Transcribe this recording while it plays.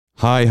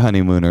Hi,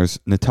 honeymooners.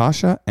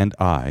 Natasha and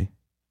I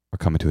are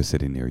coming to a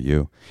city near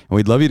you, and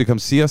we'd love you to come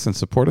see us and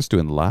support us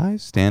doing live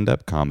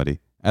stand-up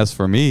comedy. As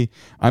for me,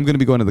 I'm going to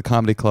be going to the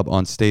Comedy Club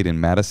on State in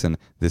Madison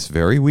this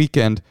very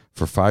weekend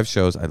for 5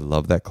 shows. I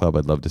love that club.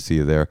 I'd love to see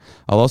you there.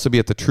 I'll also be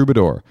at the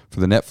Troubadour for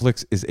the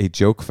Netflix is a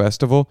Joke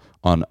Festival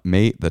on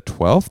May the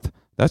 12th.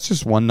 That's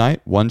just one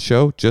night, one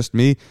show, just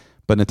me.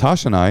 But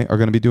Natasha and I are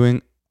going to be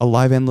doing a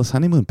live Endless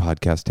Honeymoon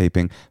podcast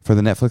taping for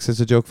the Netflix is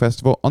a Joke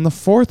Festival on the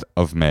 4th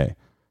of May.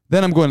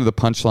 Then I'm going to the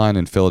Punchline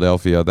in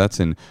Philadelphia. That's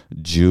in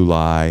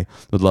July.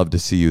 Would love to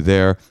see you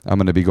there. I'm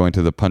going to be going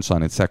to the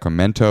Punchline in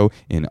Sacramento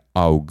in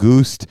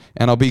August.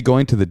 And I'll be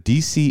going to the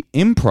DC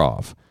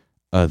Improv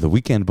the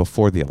weekend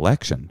before the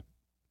election,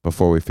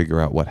 before we figure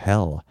out what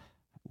hell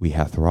we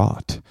hath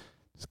wrought.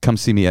 Come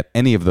see me at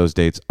any of those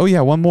dates. Oh,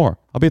 yeah, one more.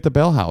 I'll be at the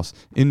Bell House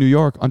in New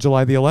York on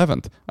July the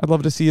 11th. I'd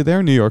love to see you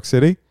there, New York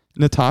City.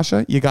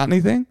 Natasha, you got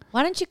anything?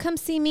 Why don't you come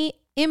see me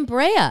in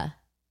Brea?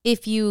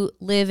 If you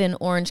live in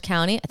Orange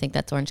County, I think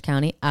that's Orange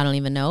County. I don't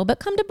even know, but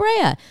come to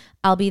Brea.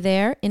 I'll be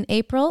there in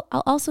April.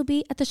 I'll also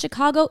be at the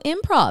Chicago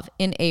Improv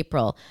in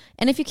April.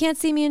 And if you can't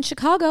see me in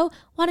Chicago,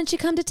 why don't you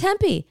come to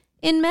Tempe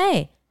in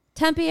May?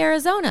 Tempe,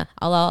 Arizona.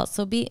 I'll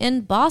also be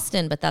in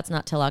Boston, but that's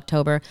not till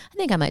October. I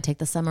think I might take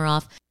the summer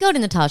off. Go to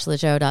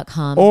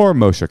NatashaLeggero.com or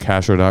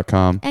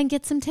MosheKasher.com and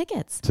get some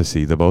tickets to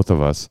see the both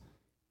of us.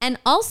 And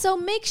also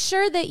make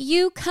sure that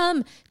you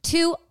come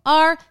to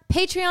our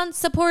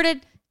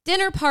Patreon-supported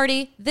dinner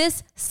party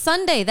this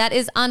Sunday. That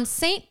is on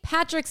St.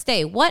 Patrick's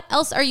Day. What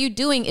else are you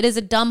doing? It is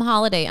a dumb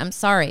holiday. I'm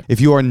sorry.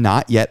 If you are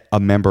not yet a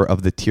member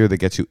of the tier that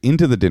gets you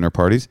into the dinner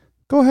parties,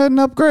 go ahead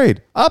and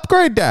upgrade.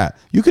 Upgrade that.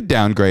 You could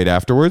downgrade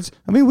afterwards.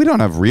 I mean, we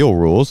don't have real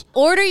rules.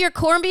 Order your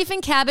corned beef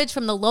and cabbage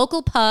from the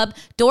local pub.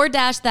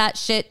 DoorDash that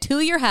shit to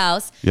your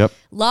house. Yep.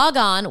 Log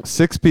on.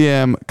 6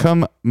 p.m.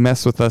 Come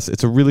mess with us.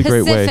 It's a really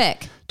great way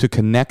to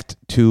connect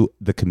to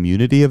the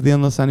community of the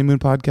Endless Honeymoon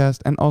podcast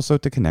and also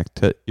to connect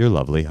to your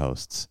lovely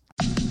hosts.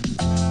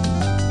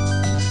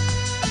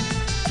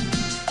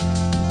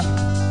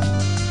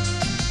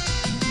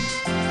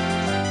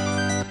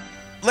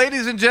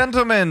 Ladies and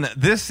gentlemen,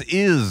 this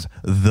is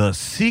the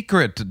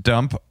secret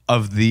dump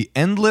of the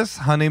Endless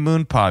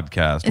Honeymoon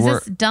podcast. Is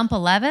this dump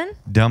 11?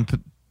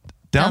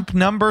 Dump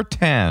number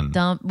 10.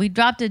 We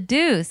dropped a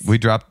deuce.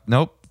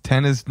 Nope,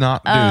 10 is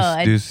not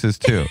deuce. Deuce is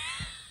 2.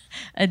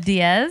 A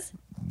Diaz?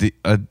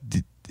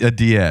 A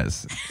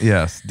Diaz.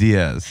 Yes,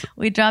 Diaz.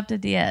 We dropped a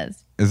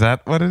Diaz. Is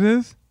that what it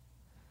is?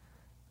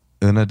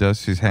 Una,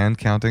 dos, she's hand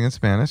counting in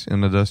Spanish.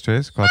 Una, dos,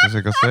 tres, cuatro,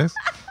 cinco, seis,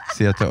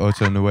 siete,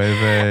 ocho,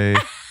 nueve,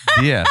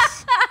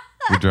 diez.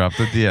 We dropped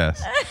the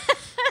diez.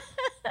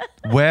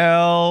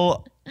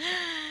 Well,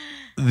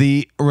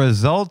 the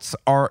results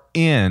are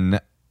in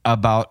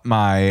about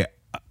my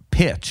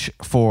pitch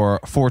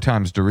for 4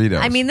 times Doritos.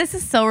 I mean, this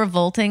is so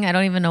revolting. I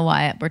don't even know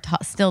why we're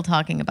still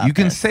talking about this. You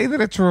can say that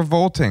it's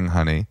revolting,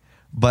 honey,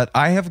 but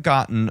I have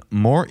gotten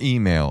more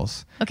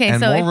emails and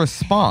more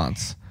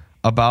response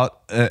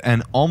about,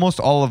 and almost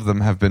all of them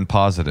have been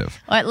positive.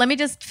 All right, let me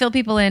just fill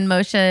people in.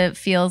 Moshe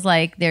feels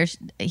like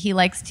he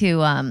likes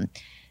to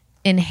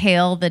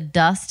inhale the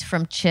dust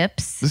from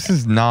chips. This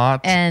is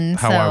not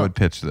how I would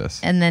pitch this.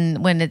 And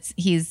then when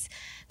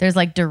there's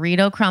like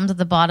Dorito crumbs at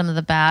the bottom of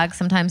the bag,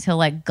 sometimes he'll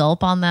like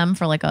gulp on them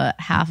for like a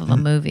half of a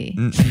movie.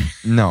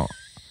 No,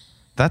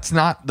 that's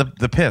not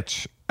the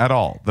pitch at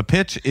all. The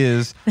pitch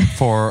is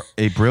for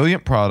a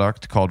brilliant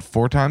product called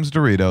 4 times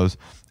Doritos.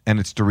 And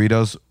it's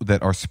Doritos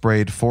that are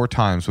sprayed 4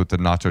 times with the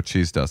nacho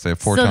cheese dust. They have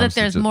 4 times. So that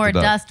there's more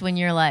dust when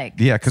you're like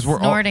because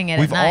snorting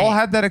it. We've all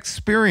had that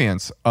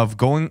experience of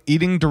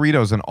eating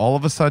Doritos, and all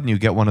of a sudden you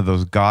get one of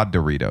those God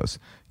Doritos.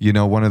 You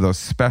know, one of those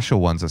special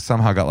ones that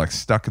somehow got like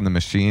stuck in the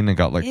machine and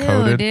got like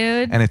coated,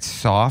 dude. And it's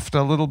soft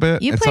a little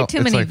bit. You play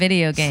too many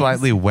video games.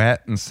 Slightly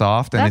wet and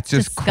soft, and it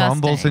just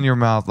crumbles in your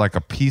mouth like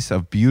a piece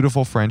of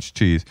beautiful French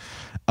cheese.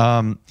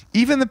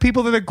 Even the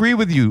people that agree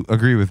with you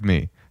agree with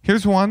me.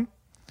 Here's one.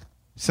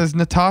 Says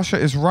Natasha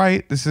is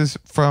right. This is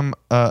from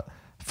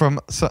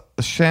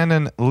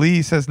Shannon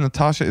Lee. Says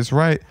Natasha is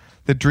right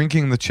that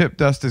drinking the chip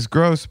dust is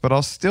gross, but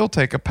I'll still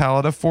take a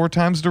pallet of 4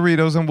 times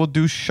Doritos and we'll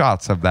do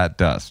shots of that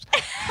dust.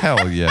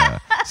 Hell yeah.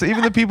 So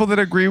even the people that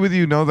agree with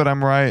you know that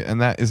I'm right, and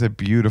that is a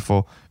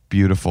beautiful,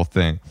 beautiful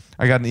thing.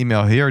 I got an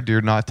email here. Dear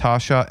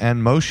Natasha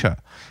and Moshe,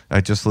 I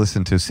just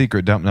listened to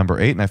Secret Dump number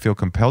 8 and I feel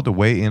compelled to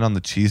weigh in on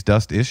the cheese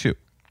dust issue.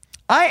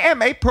 I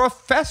am a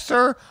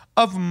professor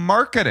of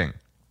marketing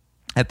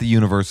at the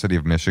University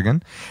of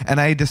Michigan,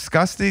 and I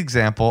discussed the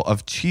example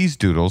of cheese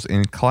doodles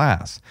in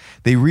class.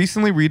 They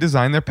recently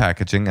redesigned their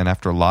packaging, and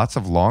after lots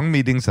of long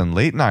meetings and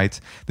late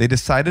nights, they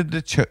decided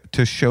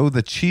to show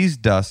the cheese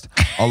dust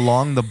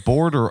along the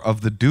border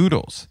of the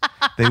doodles.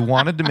 They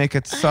wanted to make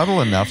it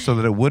subtle enough so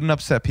that it wouldn't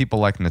upset people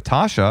like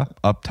Natasha,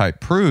 uptight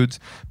prudes,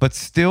 but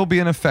still be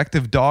an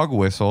effective dog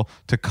whistle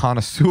to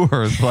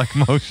connoisseurs like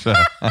Moshe.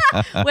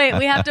 Wait,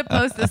 we have to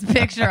post this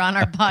picture on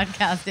our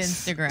podcast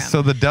Instagram.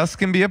 So the dust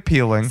can be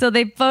appealing. So they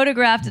they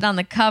photographed it on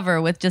the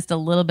cover with just a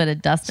little bit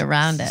of dust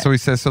around it. So he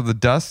says, so the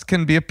dust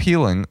can be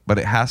appealing, but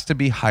it has to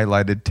be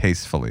highlighted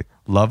tastefully.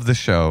 Love the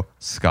show,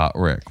 Scott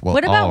Rick. Well,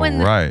 what about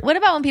right. What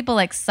about when people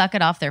like suck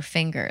it off their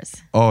fingers?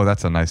 Oh,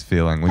 that's a nice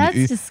feeling. When That's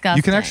you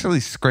disgusting. can actually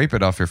scrape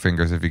it off your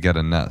fingers if you get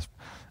a nest.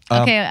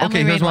 Okay, I'm okay.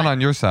 gonna Here's read one one.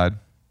 on your side.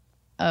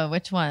 Oh,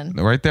 which one?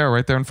 Right there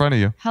in front of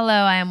you. Hello,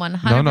 I am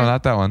 100. No,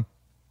 not that one.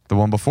 The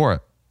one before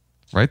it.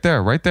 Right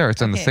there.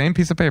 It's on the Okay. same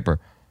piece of paper.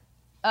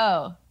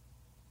 Oh,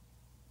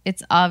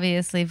 it's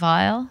obviously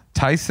vile.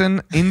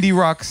 Tyson Indie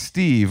Rock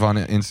Steve on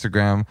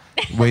Instagram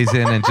weighs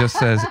in and just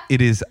says,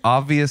 it is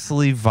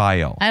obviously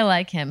vile. I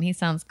like him. He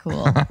sounds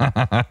cool.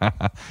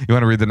 You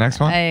want to read the next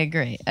one? I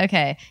agree.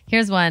 Okay,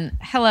 here's one.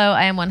 Hello,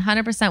 I am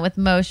 100% with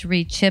Moshe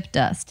re chip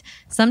dust.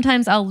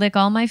 Sometimes I'll lick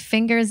all my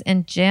fingers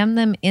and jam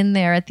them in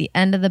there at the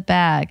end of the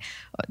bag.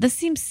 This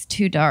seems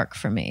too dark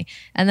for me.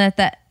 And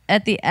that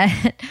at the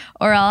end,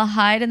 or I'll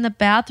hide in the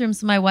bathroom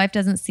so my wife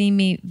doesn't see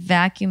me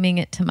vacuuming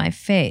it to my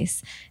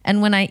face.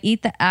 And when I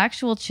eat the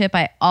actual chip,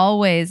 I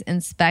always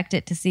inspect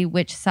it to see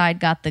which side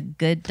got the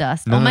good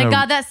dust. No, oh my no.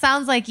 God, that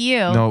sounds like you.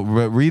 No,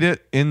 read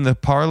it in the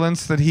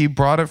parlance that he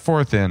brought it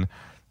forth in.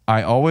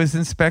 I always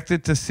inspect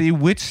it to see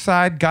which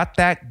side got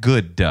that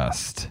good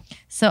dust.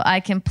 So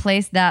I can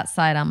place that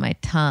side on my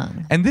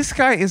tongue. And this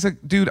guy is a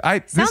dude.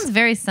 Sounds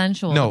very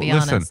sensual, to be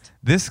honest.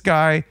 This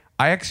guy,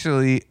 I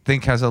actually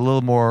think has a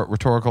little more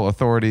rhetorical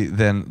authority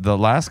than the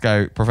last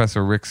guy,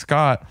 Professor Rick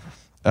Scott,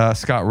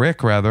 Scott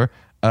Rick rather,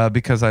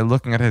 because I'm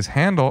looking at his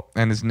handle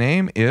and his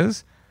name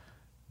is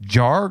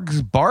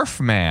Jargs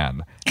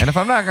Barfman. And if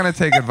I'm not going to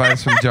take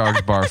advice from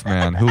Jargs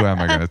Barfman, who am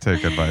I going to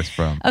take advice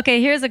from? Okay,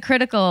 here's a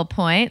critical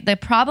point. The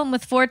problem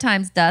with 4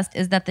 times dust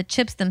is that the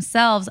chips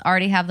themselves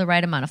already have the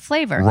right amount of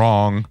flavor.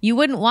 Wrong. You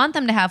wouldn't want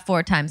them to have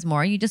 4 times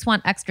more. You just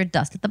want extra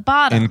dust at the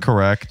bottom.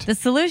 Incorrect. The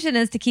solution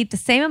is to keep the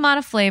same amount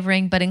of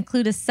flavoring, but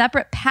include a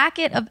separate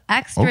packet of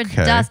extra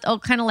Okay. dust. Oh,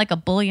 kind of like a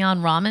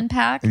bouillon ramen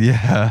pack.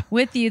 Yeah.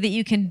 With you that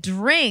you can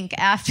drink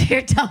after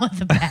you're done with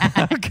the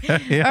bag. Okay,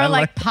 yeah, or I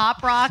like like-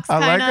 Pop Rocks. I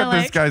like kinda what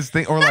this guy's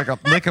thinking, or like a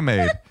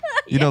Lickamaid.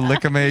 You know,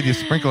 Lickamaid, you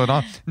sprinkle it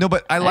on. No,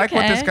 but I like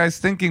what this Okay. guy's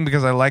thinking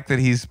because I like that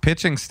he's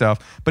pitching stuff,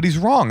 but he's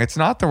wrong. It's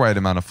not the right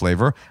amount of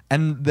flavor.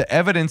 And the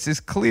evidence is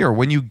clear.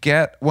 When you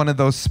get one of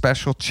those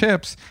special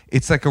chips,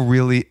 it's like a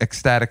really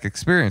ecstatic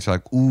experience. You're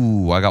like,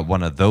 ooh, I got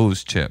one of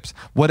those chips.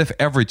 What if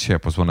every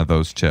chip was one of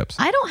those chips?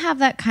 I don't have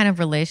that kind of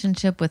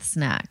relationship with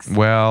snacks.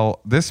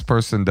 Well, this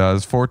person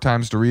does. 4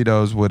 times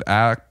Doritos would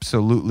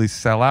absolutely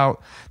sell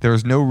out. There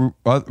is no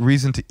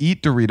reason to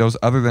eat Doritos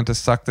other than to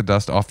suck the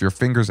dust off your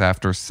fingers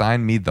after.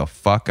 Sign me the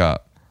fuck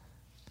up.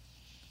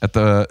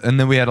 And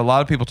then we had a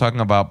lot of people talking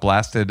about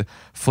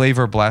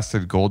flavor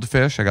blasted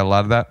goldfish. I got a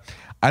lot of that.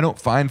 I don't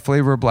find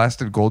flavor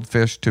blasted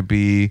goldfish to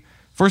be.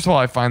 First of all,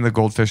 I find the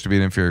goldfish to be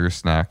an inferior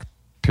snack.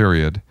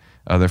 Period.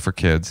 They're for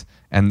kids,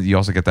 and you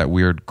also get that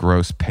weird,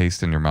 gross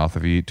paste in your mouth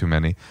if you eat too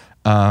many.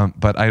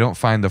 But I don't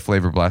find the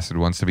flavor blasted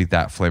ones to be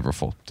that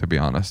flavorful, to be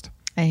honest.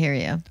 I hear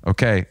you.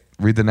 Okay,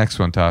 read the next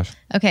one, Tosh.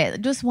 Okay,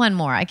 just one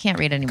more. I can't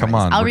read any more. Come of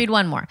this. on. I'll read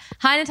one more.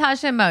 Hi,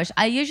 Natasha and Moshe.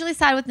 I usually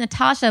side with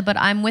Natasha, but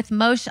I'm with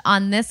Moshe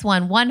on this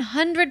one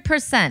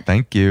 100%.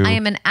 Thank you. I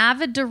am an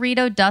avid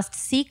Dorito dust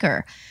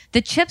seeker.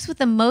 The chips with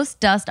the most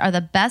dust are the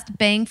best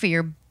bang for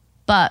your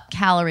buck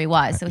calorie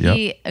wise. So Yep.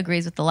 he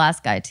agrees with the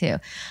last guy too.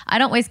 I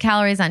don't waste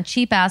calories on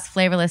cheap ass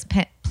flavorless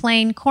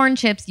plain corn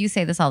chips. You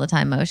say this all the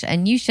time, Moshe,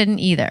 and you shouldn't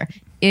either.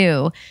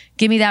 Ew.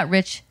 Give me that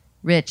rich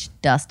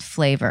dust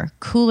flavor.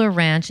 Cooler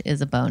Ranch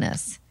is a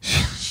bonus.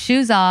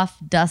 Shoes off,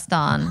 dust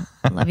on.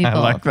 Love you both. I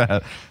like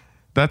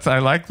that. I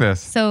like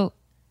this. So,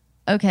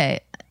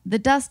 okay, the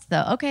dust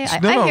though. Okay, I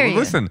No, hear you.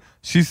 listen.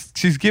 She's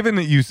giving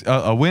you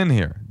a win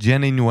here.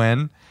 Jenny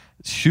Nguyen,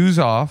 shoes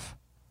off,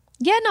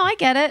 Yeah, no, I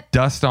get it.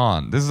 dust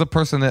on. This is a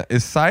person that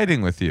is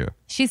siding with you.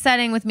 She's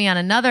siding with me on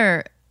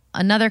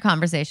another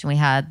conversation we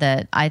had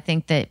that I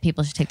think that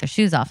people should take their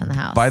shoes off in the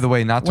house. By the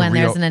way, not to when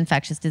there's an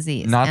infectious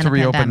disease. not and to a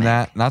reopen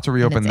pandemic, that. Not to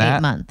reopen and it's that.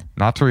 8 month.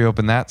 Not to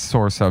reopen that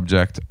sore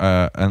subject.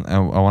 And I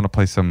want to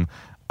play some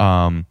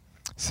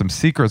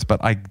secrets.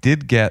 But I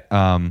did get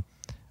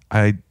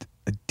I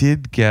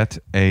did get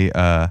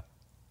a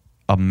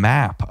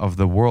map of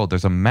the world.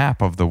 There's a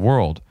map of the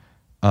world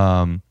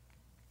that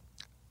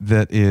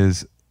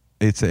is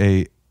it's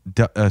a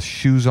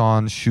shoes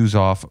on, shoes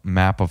off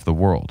map of the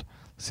world.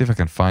 Let's see if I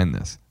can find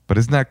this. But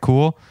isn't that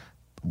cool?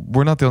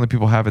 We're not the only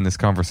people having this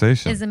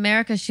conversation. Is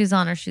America shoes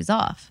on or shoes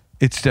off?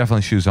 It's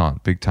definitely shoes on,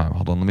 big time.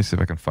 Hold on, let me see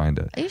if I can find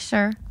it. Are you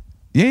sure?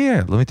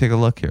 Yeah. Let me take a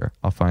look here.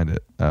 I'll find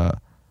it.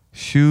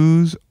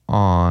 Shoes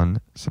on.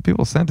 Some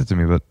people sent it to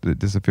me, but it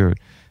disappeared.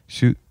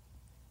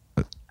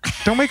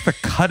 Don't make the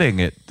cutting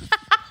it.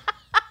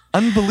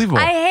 Unbelievable.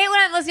 I hate when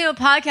I'm listening to a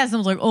podcast and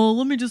I'm like, oh,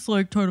 let me just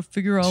like try to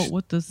figure out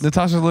what this.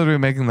 Natasha's literally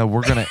making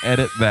we're going to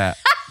edit that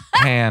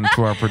hand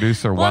to our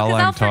producer Well, while 'cause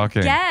I'm I'll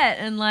talking. forget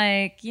and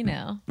like, you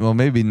know. Well,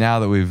 maybe now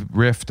that we've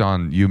riffed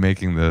on you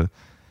making the.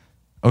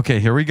 Okay,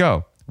 here we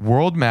go.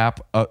 World map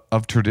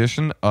of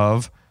tradition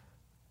of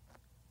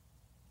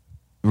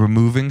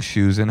removing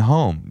shoes in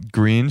home.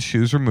 Green,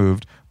 shoes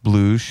removed.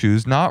 Blue,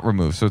 shoes not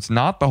removed. So it's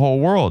not the whole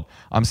world.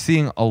 I'm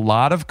seeing a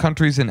lot of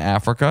countries in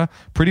Africa,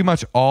 pretty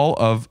much all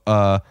of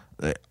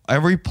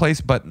every place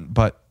but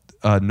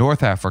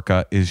North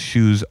Africa is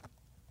shoes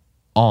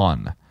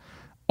on.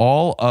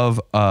 All of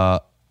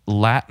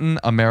Latin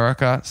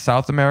America,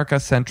 South America,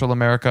 Central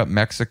America,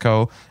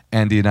 Mexico,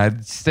 and the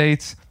United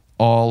States,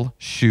 all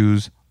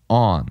shoes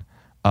on.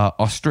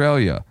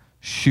 Australia,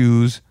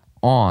 shoes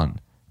on.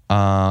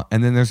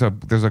 And then there's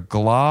a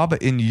glob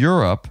in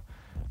Europe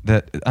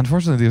that,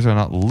 unfortunately, these are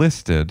not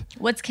listed.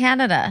 What's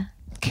Canada?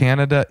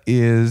 Canada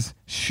is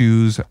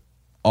shoes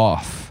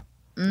off.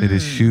 It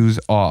is shoes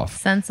off.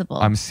 Sensible.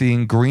 I'm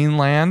seeing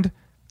Greenland.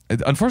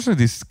 Unfortunately,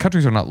 these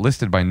countries are not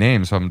listed by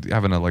name, so I'm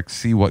having to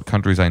see what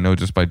countries I know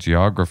just by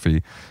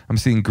geography. I'm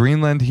seeing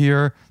Greenland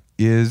here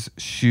is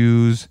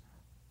shoes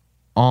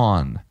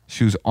on.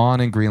 Shoes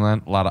on in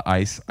Greenland. A lot of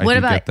ice. What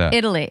about get that.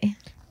 Italy?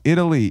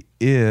 Italy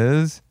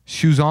is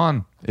shoes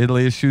on.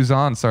 Italy is shoes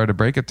on. Sorry to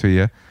break it to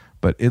you,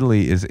 but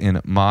Italy is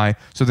in my...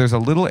 So there's a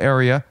little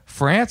area.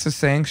 France is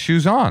saying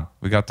shoes on.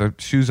 We got the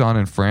shoes on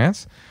in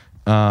France.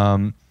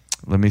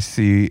 Let me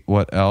see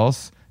what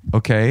else.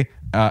 Okay.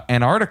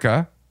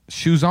 Antarctica,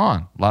 shoes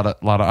on. A lot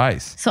of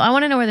ice. So I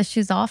want to know where the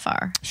shoes off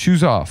are.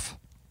 Shoes off.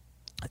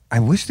 I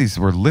wish these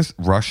were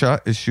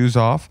Russia is shoes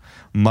off.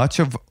 Much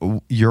of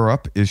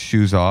Europe is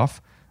shoes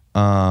off.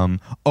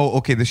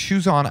 Okay. The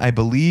shoes on, I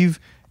believe,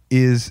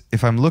 is,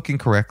 if I'm looking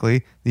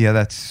correctly,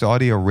 that's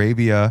Saudi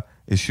Arabia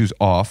is shoes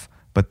off.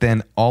 But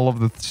then all of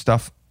the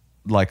stuff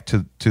like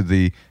to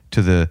the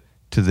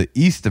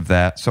east of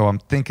that, so I'm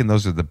thinking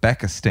those are the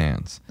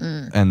Bekistans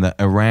and the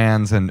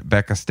Irans and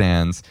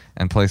Bekistans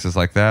and places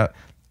like that.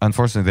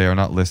 Unfortunately, they are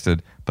not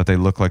listed, but they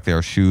look like they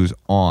are shoes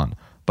on.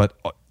 But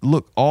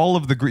look, all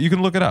of the green, you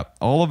can look it up.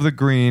 All of the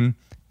green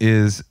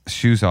is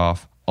shoes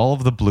off. All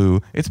of the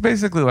blue, it's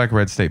basically like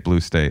red state,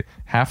 blue state.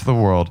 Half the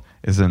world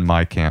is in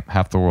my camp.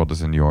 Half the world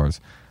is in yours.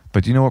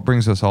 But you know what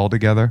brings us all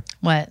together?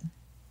 What?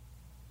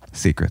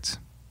 Secrets.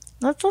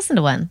 Let's listen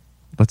to one.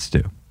 Let's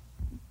do.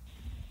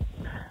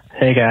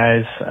 Hey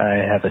guys,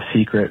 I have a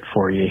secret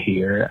for you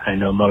here. I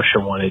know Moshe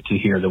wanted to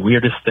hear the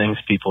weirdest things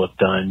people have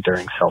done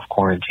during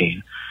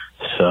self-quarantine,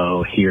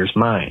 so here's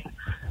mine.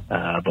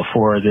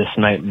 Before this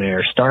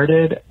nightmare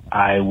started,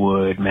 I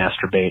would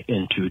masturbate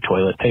into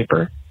toilet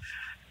paper,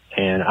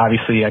 and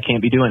obviously I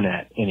can't be doing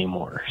that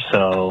anymore.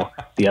 So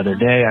the other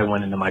day I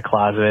went into my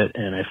closet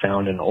and I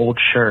found an old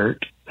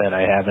shirt that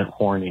I haven't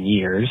worn in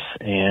years,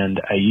 and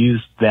I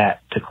used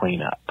that to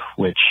clean up,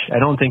 which I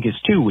don't think is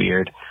too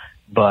weird.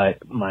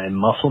 But my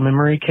muscle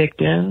memory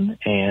kicked in,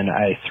 and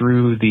I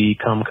threw the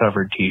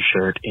cum-covered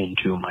T-shirt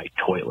into my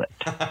toilet.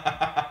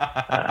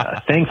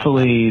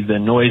 Thankfully, the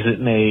noise it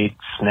made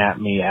snapped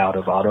me out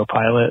of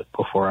autopilot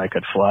before I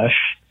could flush.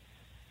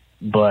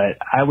 But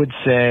I would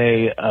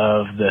say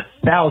of the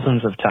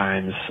thousands of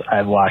times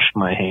I've washed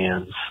my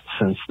hands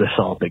since this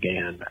all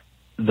began,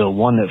 the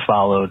one that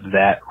followed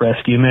that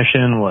rescue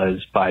mission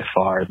was by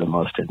far the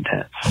most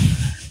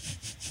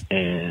intense.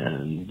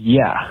 And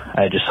yeah,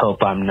 I just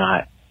hope I'm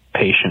not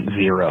patient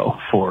zero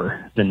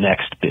for the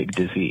next big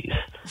disease.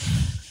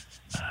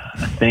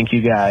 Thank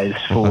you guys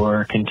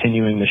for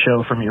continuing the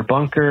show from your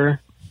bunker.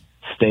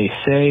 Stay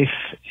safe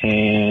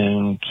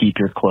and keep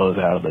your clothes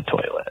out of the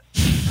toilet.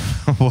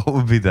 What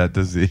would be that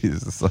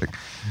disease? It's like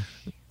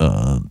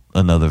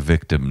another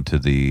victim to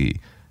the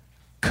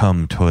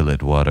cum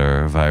toilet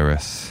water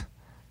virus.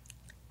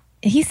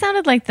 He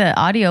sounded like the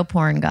audio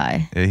porn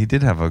guy. Yeah, he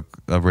did have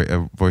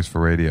a voice for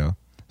radio.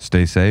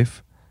 Stay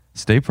safe,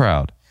 stay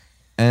proud,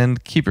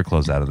 and keep your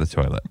clothes out of the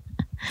toilet.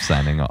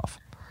 Signing off.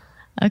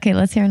 Okay,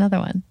 let's hear another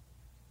one.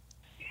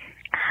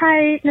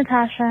 Hi,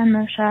 Natasha and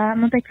Moshe.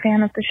 I'm a big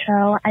fan of the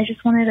show. I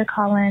just wanted to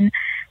call in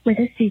with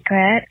a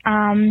secret.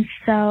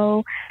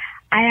 So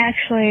I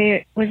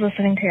actually was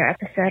listening to your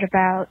episode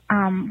about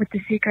with the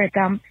secret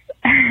dumps,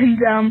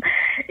 and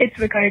it's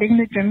regarding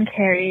the Jim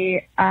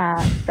Carrey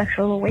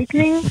Sexual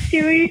Awakening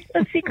series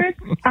of secrets.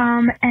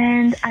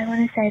 And I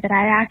want to say that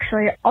I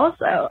actually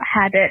also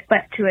had it,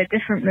 but to a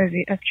different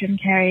movie of Jim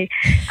Carrey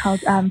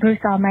called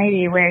Bruce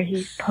Almighty, where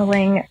he's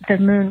pulling the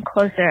moon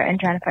closer and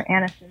Jennifer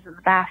Aniston's in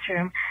the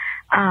bathroom,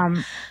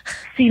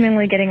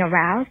 seemingly getting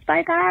aroused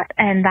by that.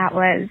 And that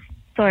was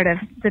sort of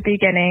the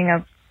beginning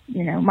of,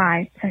 you know,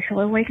 my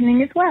sexual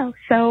awakening as well.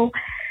 So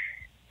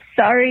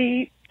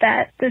sorry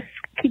that this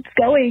keeps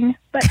going,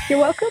 but you're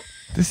welcome.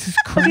 This is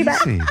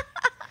crazy.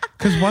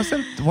 Because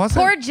wasn't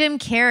poor Jim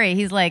Carrey?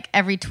 He's like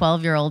every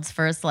 12-year-old's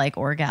first like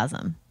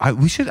orgasm. I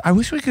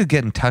wish we could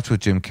get in touch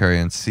with Jim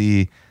Carrey and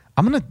see.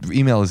 I'm gonna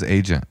email his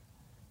agent.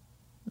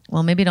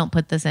 Well, maybe don't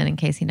put this in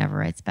case he never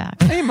writes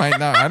back. He might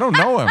not. I don't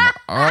know him.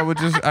 Or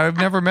I've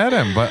never met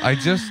him, but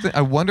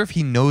I wonder if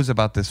he knows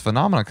about this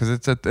phenomenon, because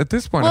it's at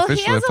this point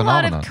officially a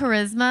phenomenon. He has a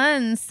lot of charisma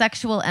and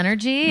sexual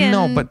energy. And,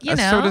 no, but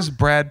so does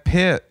Brad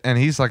Pitt, and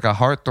he's like a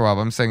heartthrob.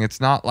 I'm saying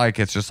it's not like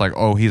it's just like,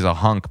 oh, he's a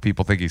hunk,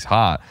 people think he's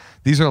hot.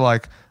 These are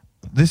like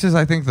This is,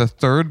 I think, the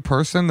third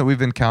person that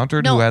we've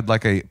encountered who had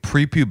like a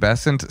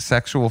prepubescent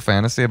sexual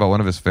fantasy about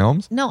one of his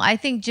films. No, I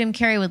think Jim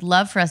Carrey would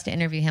love for us to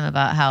interview him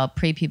about how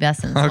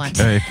prepubescents want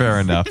Okay, fair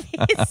enough.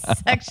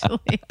 sexually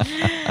Maybe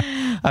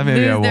I lose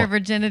their won't.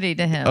 virginity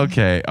to him.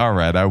 Okay, all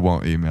right. I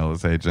won't email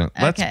his agent.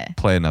 Let's Okay.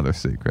 play another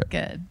secret.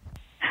 Good.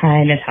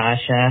 Hi,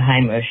 Natasha. Hi,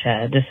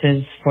 Moshe. This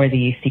is for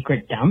the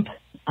secret dump.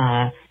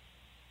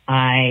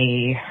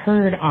 I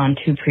heard on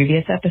 2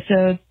 previous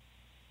episodes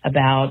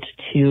about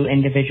 2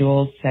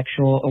 individuals'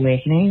 sexual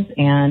awakenings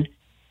and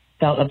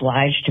felt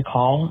obliged to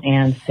call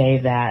and say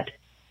that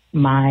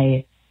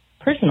my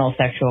personal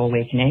sexual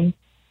awakening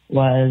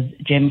was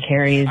Jim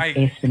Carrey's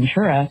Ace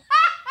Ventura,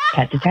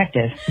 Pet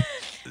Detective.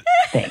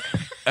 Thanks.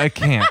 I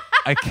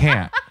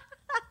can't.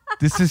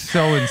 This is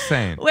so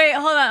insane. Wait,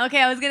 hold on.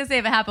 Okay, I was going to say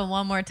if it happened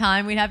one more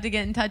time, we'd have to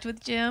get in touch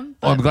with Jim.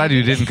 Well, I'm glad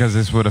you didn't, because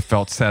this would have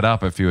felt set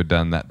up if you had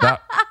done that.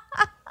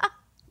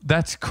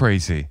 That's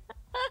crazy.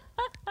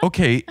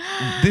 Okay,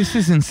 this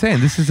is insane.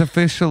 This is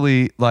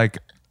officially like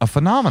a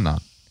phenomenon.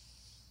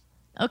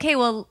 Okay,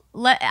 well,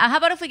 how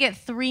about if we get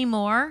 3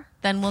 more,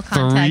 then we'll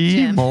contact 3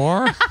 Jim.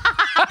 more? Well,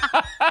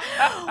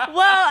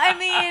 I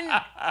mean,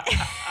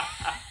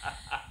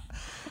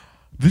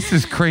 This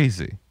is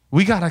crazy.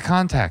 We got to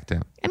contact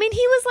him. he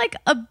was like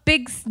a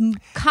big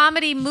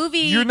comedy movie,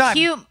 You're not-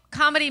 cute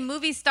comedy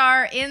movie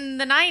star in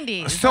the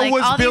 90s. So Like,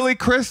 was all these- Billy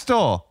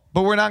Crystal.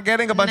 But we're not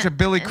getting a bunch of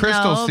Billy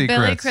Crystal no,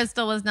 secrets. Billy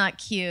Crystal was not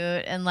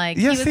cute, and like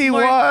Yes, he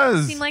more,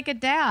 was. Seemed like a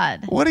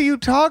dad. What are you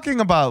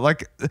talking about?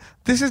 Like,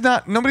 this is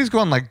not. Nobody's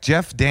going like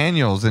Jeff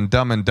Daniels and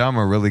Dumb and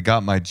Dumber really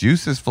got my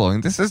juices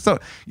flowing. This is the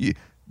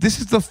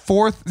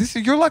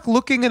 4th. You're like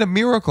looking at a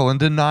miracle and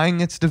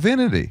denying its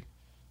divinity.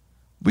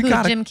 We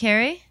got Jim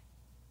Carrey?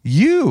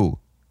 You're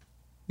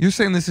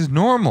saying this is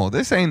normal.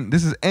 This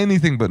is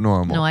anything but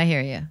normal. No, I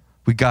hear you.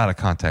 We gotta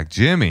contact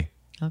Jimmy.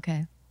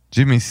 Okay.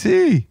 Jimmy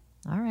C.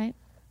 All right.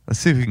 Let's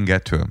see if we can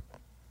get to him.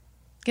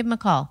 Give him a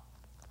call.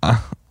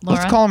 Let's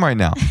Laura? call him right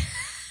now.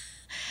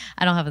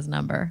 I don't have his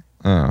number.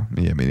 Oh,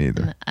 yeah, me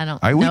neither. I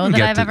don't we know can that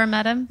get I've ever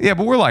met him. Yeah,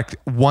 but we're like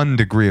 1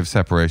 degree of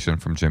separation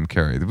from Jim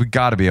Carrey. We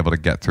got to be able to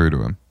get through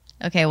to him.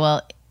 Okay,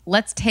 well,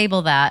 let's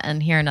table that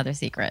and hear another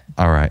secret.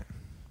 All right.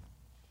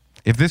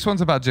 If this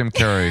one's about Jim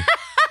Carrey,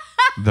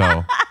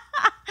 though,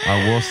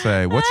 I will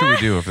say, what should we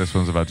do if this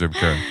one's about Jim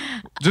Carrey?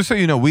 Just so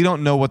you know, we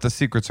don't know what the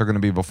secrets are going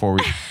to be before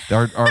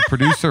our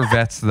producer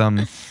vets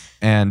them.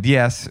 And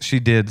yes, she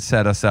did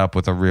set us up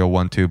with a real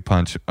 1-2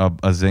 punch, a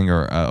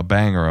zinger, a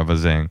banger of a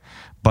zing.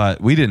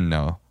 But we didn't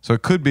know. So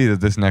it could be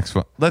that this next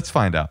one. Let's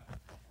find out.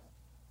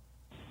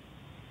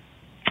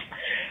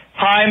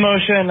 Hi,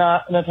 Moshe and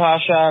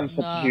Natasha. I'm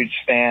such a huge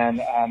fan.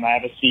 I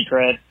have a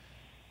secret.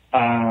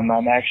 I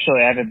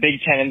have a big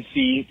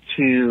tendency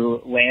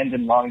to land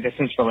in long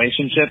distance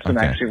relationships. I'm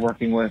actually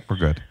working with We're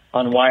good.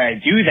 on why I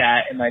do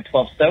that in my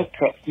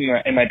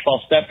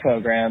 12-step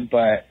program.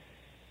 But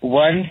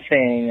one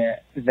thing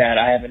that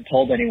I haven't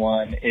told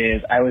anyone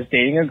is I was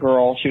dating a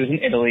girl. She was in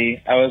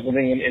Italy. I was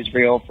living in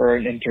Israel for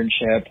an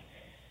internship,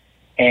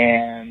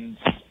 and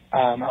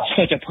I was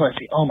such a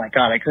pussy. Oh my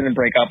God, I couldn't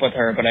break up with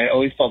her, but I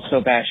always felt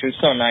so bad. She was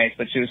so nice,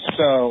 but she was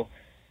so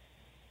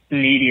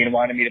needy and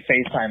wanted me to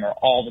FaceTime her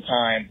all the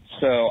time.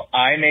 So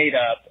I made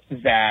up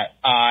that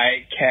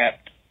I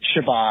kept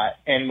Shabbat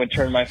and would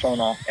turn my phone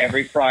off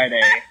every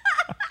Friday,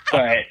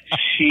 but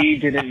she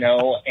didn't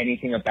know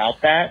anything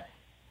about that.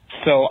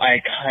 So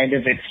I kind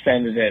of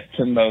extended it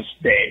to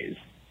most days,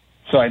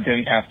 so I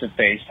didn't have to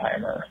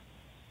FaceTime her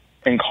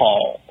and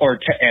call or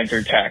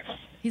answer texts.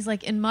 He's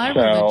like, in my So,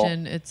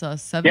 religion, it's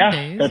 7 days.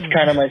 Yeah, that's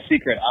kind of my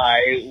secret.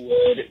 I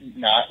would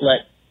not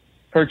let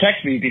her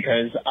text me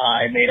because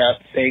I made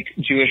up fake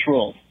Jewish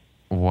rules.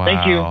 Wow.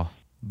 Thank you.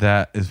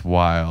 That is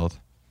wild.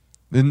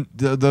 And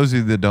those of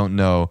you that don't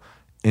know,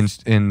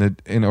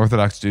 in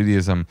Orthodox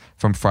Judaism,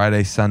 from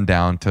Friday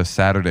sundown to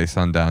Saturday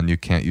sundown, you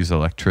can't use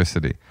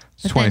electricity.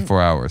 It's But then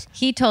 24 hours.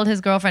 He told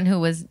his girlfriend, who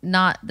was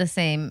not the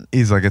same.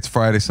 He's like, it's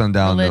Friday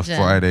sundown to Religion.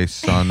 Friday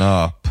sun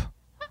up.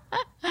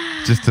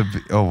 Just to be,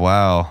 oh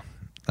wow.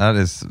 That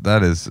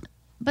is.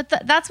 But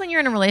that's when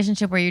you're in a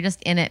relationship where you're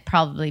just in it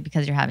probably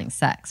because you're having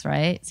sex,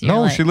 right? So you're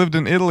No, like, she lived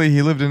in Italy.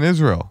 He lived in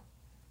Israel.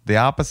 The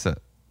opposite.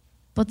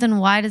 But then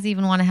why does he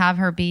even want to have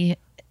her be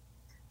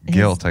his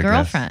Guilt, I guess.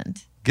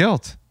 girlfriend?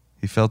 Guilt.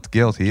 He felt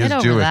guilt. He Get is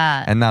over Jewish.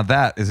 that. And now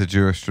that is a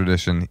Jewish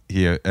tradition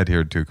he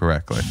adhered to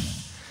correctly.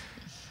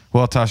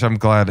 Well, Tasha, I'm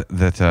glad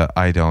that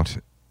I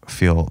don't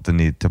feel the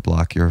need to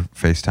block your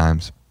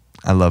FaceTimes.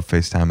 I love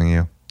FaceTiming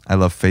you. I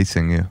love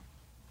facing you.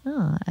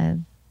 Oh,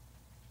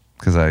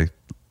 Because I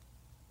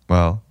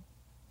love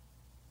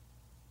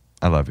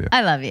you.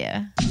 I love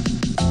you.